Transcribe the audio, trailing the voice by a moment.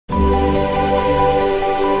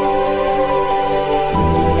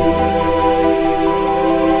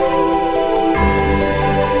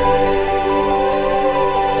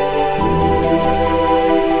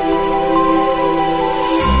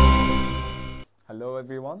Hello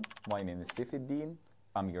everyone, my name is Saifuddin.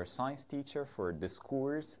 I'm your science teacher for this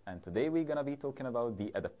course, and today we're gonna be talking about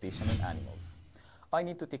the adaptation in animals. I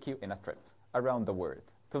need to take you in a trip around the world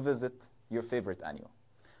to visit your favorite animal.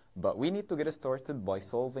 But we need to get started by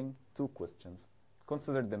solving two questions.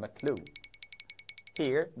 Consider them a clue.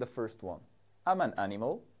 Here, the first one. I'm an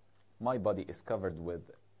animal. My body is covered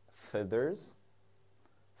with feathers.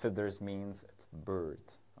 Feathers means it's bird.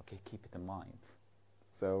 Okay, keep it in mind.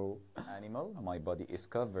 So, animal, my body is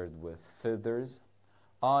covered with feathers.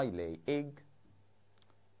 I lay egg.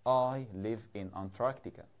 I live in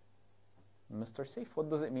Antarctica. Mr. Saif,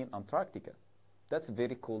 what does it mean, Antarctica? That's a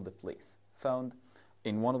very cold place, found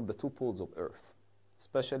in one of the 2 poles of Earth,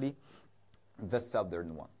 especially the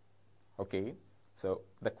southern one. Okay, so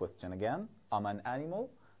the question again, I'm an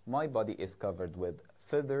animal. My body is covered with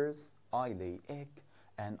feathers. I lay egg,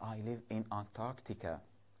 and I live in Antarctica.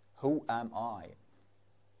 Who am I?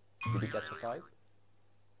 Did you catch it right?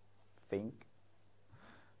 Think.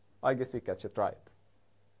 I guess you catch it right.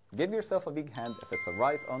 Give yourself a big hand if it's a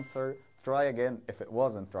right answer. Try again if it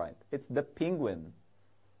wasn't right. It's the penguin.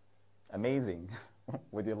 Amazing.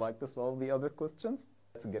 Would you like to solve the other questions?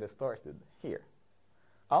 Let's get started here.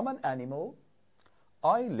 I'm an animal.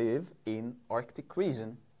 I live in Arctic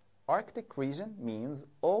region. Arctic region means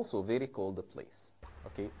also very cold place.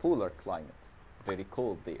 Okay, polar climate. Very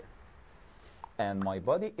cold there. And my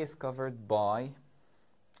body is covered by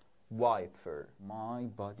white fur. My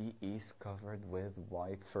body is covered with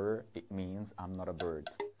white fur. It means I'm not a bird.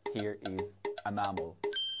 Here is a mammal.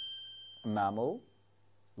 A mammal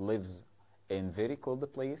lives in very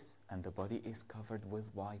cold place, and the body is covered with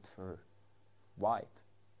white fur. White.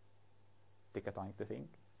 Take a time to think.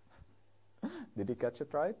 Did you catch it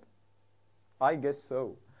right? I guess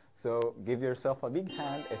so. So give yourself a big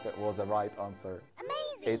hand if it was a right answer.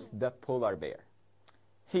 Amazing! It's the polar bear.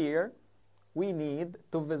 Here, we need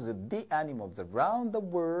to visit the animals around the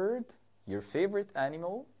world. Your favorite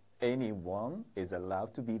animal, anyone is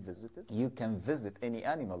allowed to be visited. You can visit any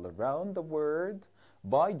animal around the world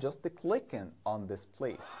by just clicking on this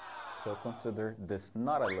place. So consider this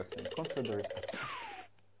not a lesson, consider it a trip.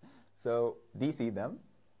 So, do you see them?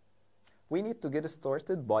 We need to get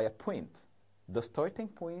started by a point. The starting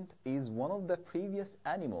point is one of the previous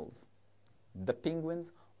animals, the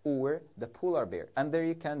penguins or the polar bear, and there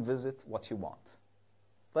you can visit what you want.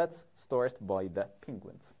 Let's start by the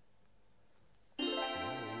penguins.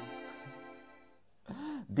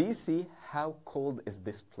 Do you see how cold is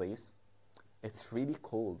this place? It's really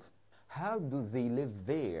cold. How do they live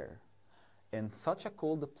there? In such a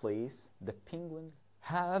cold place, the penguins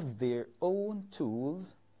have their own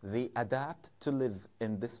tools. They adapt to live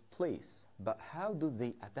in this place. But how do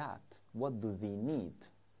they adapt? What do they need?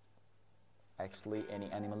 Actually, any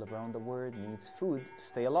animal around the world needs food to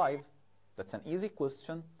stay alive. That's an easy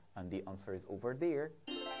question, and the answer is over there.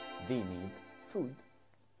 They need food.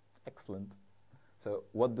 Excellent. So,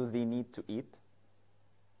 what do they need to eat?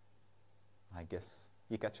 I guess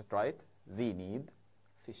you catch it right. They need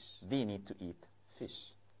fish. They need to eat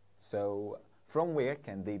fish. So, from where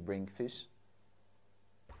can they bring fish?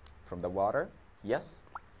 From the water? Yes.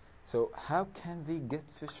 So, how can they get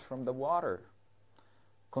fish from the water?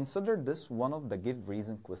 Consider this one of the give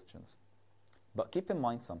reason questions. But keep in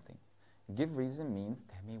mind something. Give reason means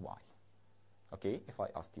tell me why. Okay, if I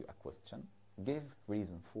asked you a question, give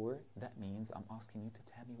reason for, that means I'm asking you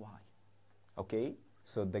to tell me why. Okay,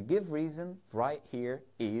 so the give reason right here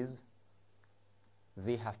is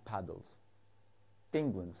they have paddles.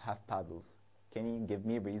 Penguins have paddles. Can you give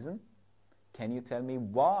me reason? Can you tell me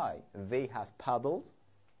why they have paddles?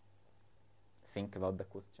 Think about the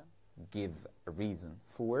question. Give a reason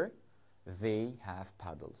for they have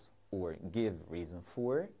paddles, or give reason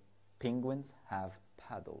for penguins have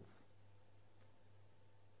paddles.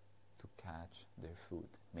 To catch their food,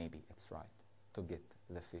 maybe it's right. To get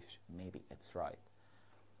the fish, maybe it's right.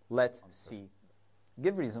 Let's see.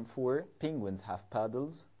 Give reason for penguins have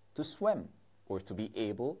paddles to swim, or to be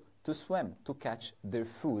able to swim, to catch their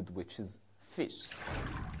food, which is fish.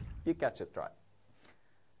 You catch it right.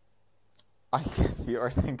 I guess you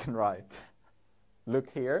are thinking right. Look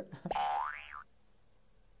here.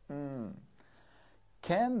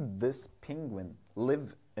 Can this penguin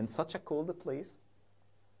live in such a cold place?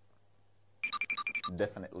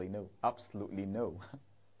 Definitely no. Absolutely no.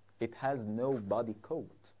 It has no body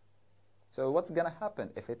coat. So what's gonna happen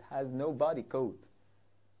if it has no body coat?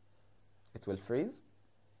 It will freeze?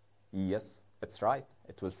 Yes, it's right.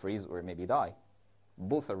 It will freeze or maybe die.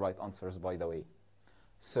 Both are right answers, by the way.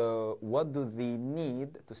 So what do they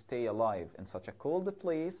need to stay alive in such a cold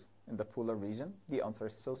place in the polar region? The answer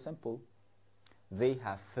is so simple. They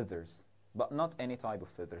have feathers. but not any type of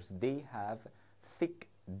feathers. They have thick,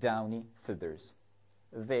 downy feathers.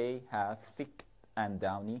 They have thick and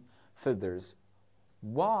downy feathers.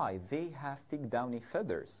 Why they have thick, downy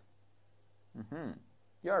feathers?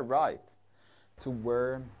 You're right. To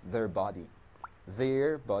warm their body.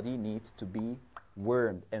 Their body needs to be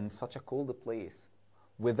warmed in such a cold place.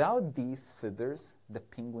 Without these feathers, the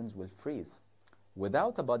penguins will freeze.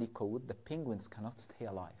 Without a body coat, the penguins cannot stay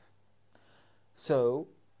alive. So,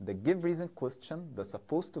 the give reason question that's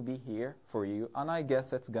supposed to be here for you, and I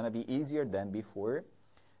guess it's going to be easier than before.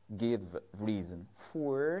 Give reason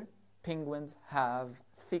for penguins have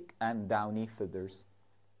thick and downy feathers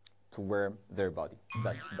to warm their body.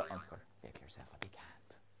 That's the answer. Give yourself a big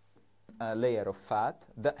hand. A layer of fat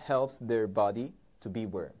that helps their body to be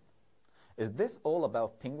warm. Is this all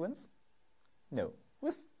about penguins? No.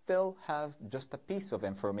 We still have just a piece of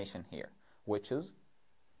information here, which is,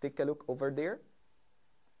 take a look over there.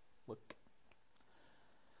 Look.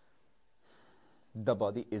 The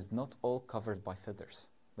body is not all covered by feathers.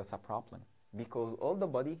 That's a problem, because all the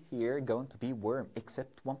body here going to be warm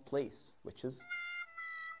except one place, which is,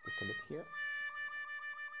 take a look here.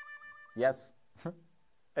 Yes,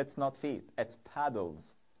 it's not feet, it's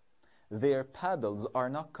paddles. Their paddles are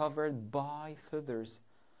not covered by feathers.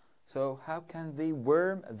 So how can they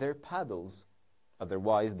warm their paddles?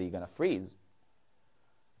 Otherwise, they're gonna freeze.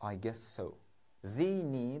 I guess so. They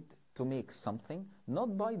need to make something,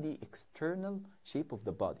 not by the external shape of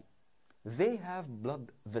the body. They have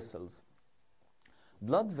blood vessels.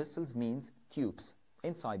 Blood vessels means tubes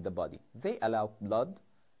inside the body. They allow blood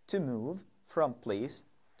to move from place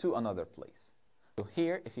to another place. So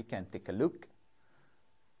here, if you can take a look,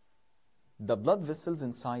 the blood vessels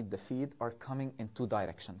inside the feet are coming in two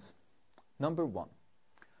directions. Number one,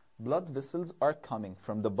 blood vessels are coming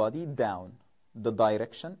from the body down. The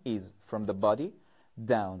direction is from the body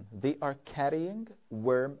down. They are carrying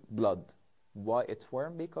warm blood. Why it's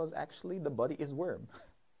warm? Because actually the body is warm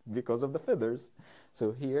because of the feathers.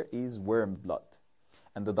 So here is warm blood.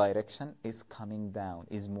 And the direction is coming down,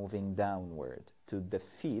 is moving downward to the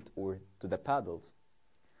feet or to the paddles.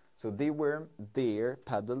 So they warm their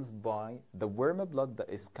paddles by the warm blood that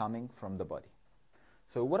is coming from the body.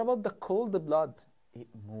 So what about the cold blood? It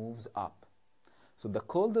moves up. So the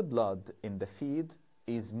cold blood in the feet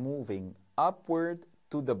is moving upward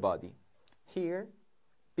to the body. Here,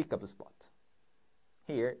 pick up a spot.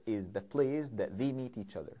 Here is the place that they meet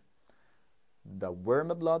each other. The warm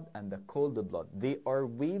blood and the cold blood, they are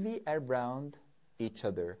wavy around each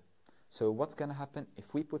other. So what's going to happen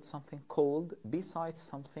if we put something cold beside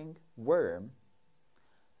something warm?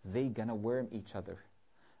 They're going to warm each other.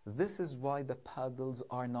 This is why the paddles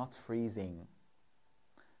are not freezing.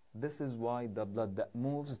 This is why the blood that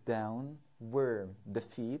moves down warm the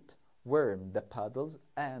feet, warm the paddles,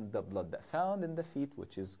 and the blood that found in the feet,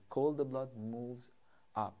 which is cold blood, moves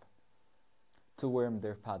up to warm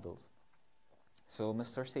their paddles. So,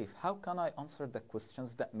 Mr. Saif, how can I answer the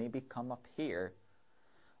questions that maybe come up here?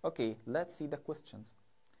 Okay, let's see the questions.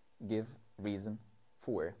 Give reason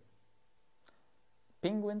for.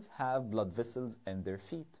 Penguins have blood vessels in their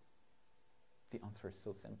feet. The answer is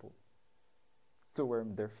so simple. To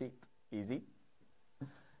warm their feet. Easy.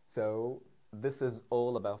 So, this is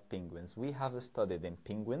all about penguins. We have studied in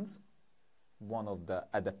penguins, one of the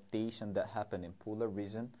adaptation that happen in polar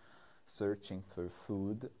region, searching for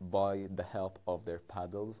food by the help of their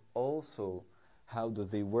paddles. Also, how do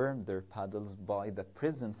they warm their paddles? By the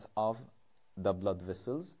presence of the blood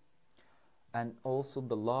vessels. And also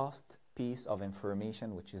the last piece of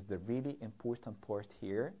information, which is the really important part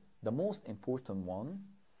here, the most important one,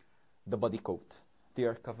 the body coat. They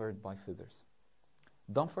are covered by feathers.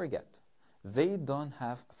 Don't forget, they don't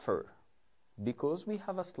have fur, because we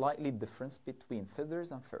have a slightly difference between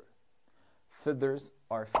feathers and fur. Feathers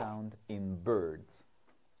are found in birds,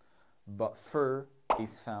 but fur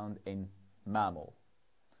is found in mammal.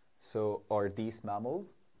 So are these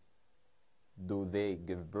mammals? Do they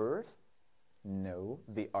give birth? No,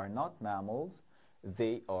 they are not mammals.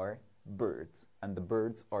 They are birds, and the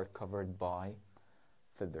birds are covered by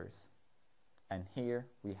feathers. And here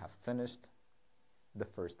we have finished the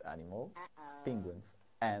first animal, penguins,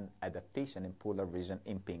 and adaptation in polar region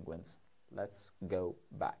in penguins. Let's go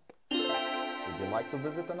back. Would you like to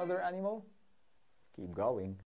visit another animal? Keep going.